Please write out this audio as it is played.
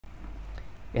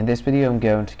In this video, I'm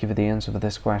going to give you the answer for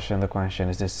this question. The question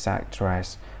is, this sack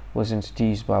dress was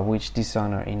introduced by which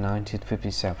designer in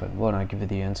 1957? Well, I'll give you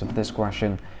the answer for this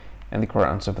question, and the correct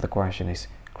answer for the question is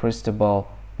Cristobal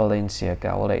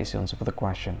Balenciaga. Well, that is the answer for the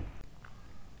question.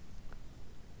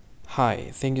 Hi,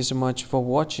 thank you so much for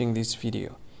watching this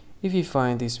video. If you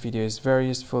find this video is very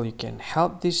useful, you can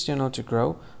help this channel to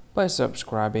grow by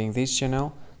subscribing this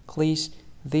channel. Click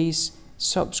this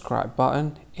subscribe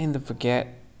button and don't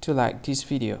forget to like this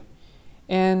video.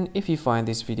 And if you find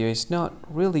this video is not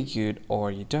really good,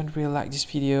 or you don't really like this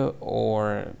video,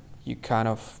 or you kind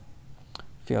of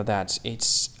feel that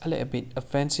it's a little bit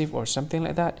offensive or something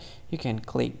like that, you can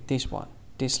click this one,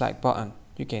 dislike button.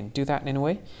 You can do that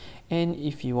anyway. And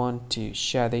if you want to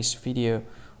share this video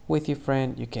with your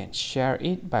friend, you can share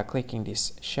it by clicking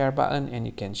this share button, and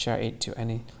you can share it to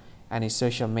any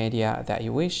social media that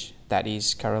you wish that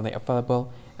is currently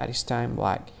available at this time,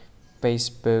 like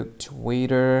Facebook,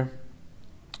 Twitter,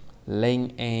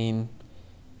 LinkedIn,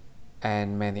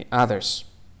 and many others,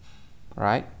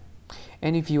 right?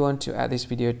 And if you want to add this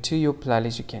video to your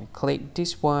playlist, you can click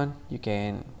this one. You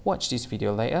can watch this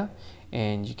video later,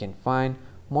 and you can find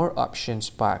more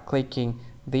options by clicking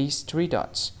these three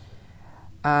dots.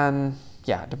 And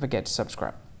yeah, don't forget to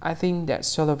subscribe. I think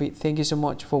that's all of it. Thank you so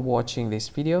much for watching this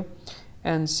video,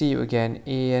 and see you again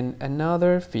in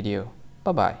another video.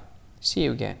 Bye bye. See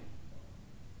you again.